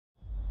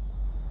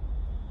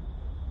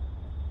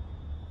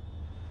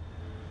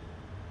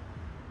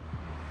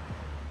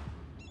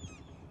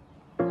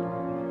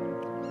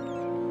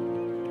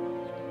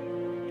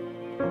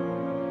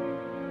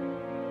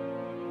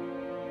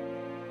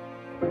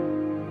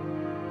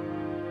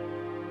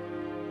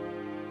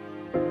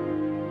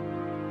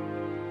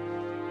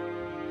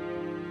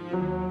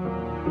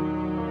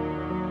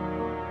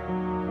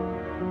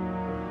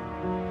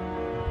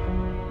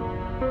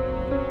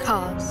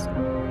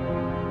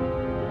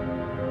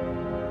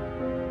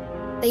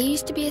They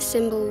used to be a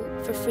symbol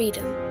for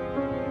freedom,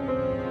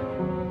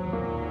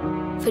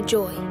 for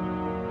joy.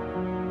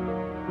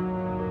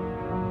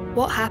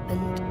 What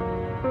happened?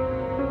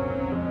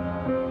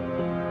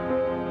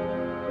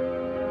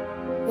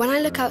 When I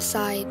look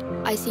outside,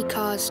 I see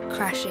cars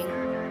crashing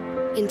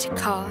into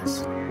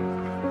cars,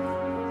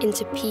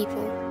 into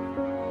people.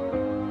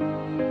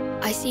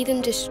 I see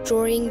them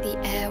destroying the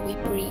air we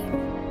breathe.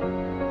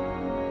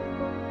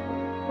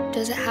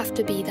 Does it have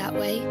to be that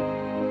way?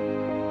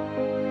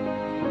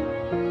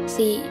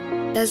 See,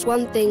 there's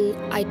one thing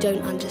I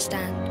don't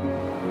understand.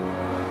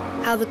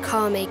 How the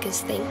car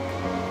makers think.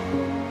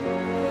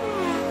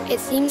 It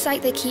seems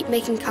like they keep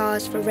making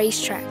cars for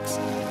racetracks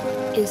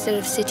instead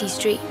of city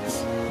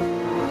streets.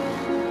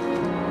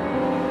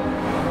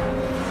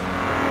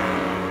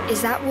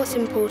 Is that what's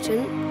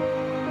important?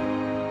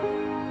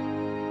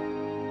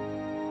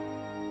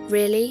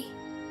 Really?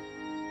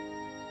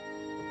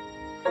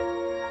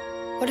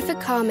 What if a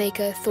car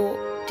maker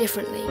thought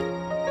differently?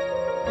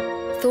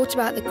 Thought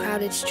about the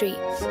crowded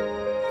streets,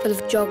 full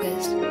of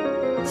joggers,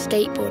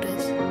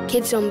 skateboarders,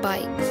 kids on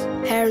bikes,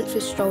 parents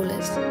with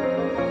strollers.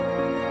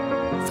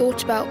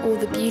 Thought about all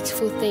the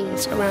beautiful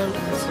things around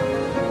us.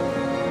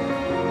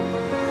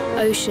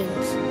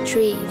 Oceans,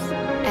 trees,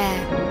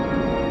 air.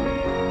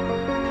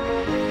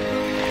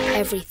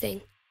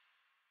 Everything.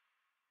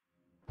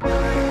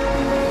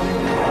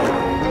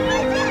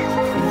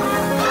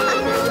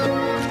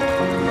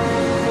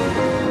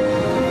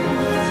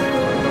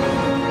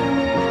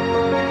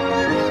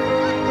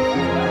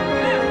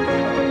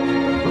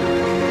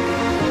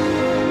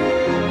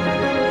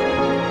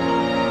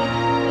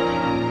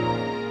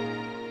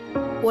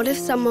 What if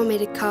someone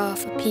made a car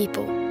for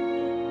people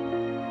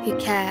who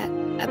care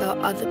about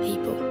other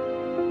people?